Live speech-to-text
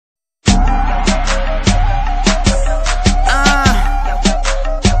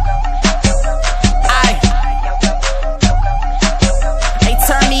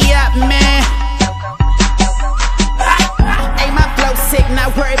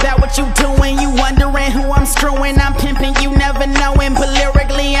what you doing. You wondering who I'm screwing. I'm pimping, you never knowing, but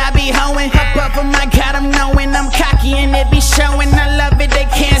lyrically I be hoeing. Above them, I got them knowing. I'm cocky and it be showing. I love it, they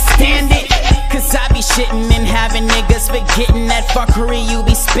can't stand it. Cause I be shitting and having niggas forgetting that fuckery you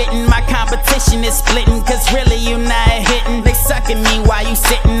be spitting. My competition is splitting, cause really you not hitting. They sucking me while you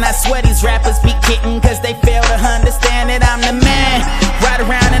sitting. I swear these rappers be kidding, cause they fail to understand that I'm the man. Ride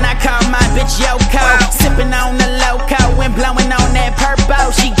around and I call my bitch Yoko. Sipping on the loco and blowing on that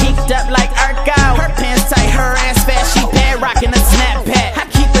purple. She geeked up like Urko. Her pants tight, her ass fat, she bad, rocking a snapback. I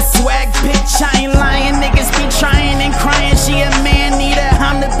keep a swag, bitch, I ain't lying. Niggas be trying and crying. She a man eater,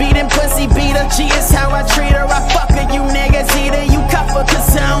 I'm the beatin' pussy beater. She is how I treat her. I fuck her, you niggas either. You cuff her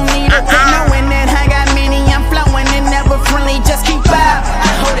cause I don't need her. They knowing that I got many, I'm flowing and never friendly. Just keep up. I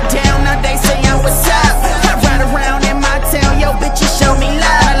hold it down, now they say I'm what's up. I ride around in my town, yo bitch, you show me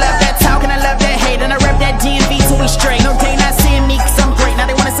love. I love that talk and I love that hate, and I rep that DMV till we straight. No, they not seeing me cause I'm great. Now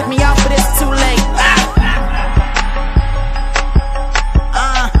they wanna suck me off, but it's too late.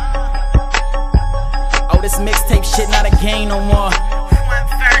 Oh, this mixtape shit not a game no more.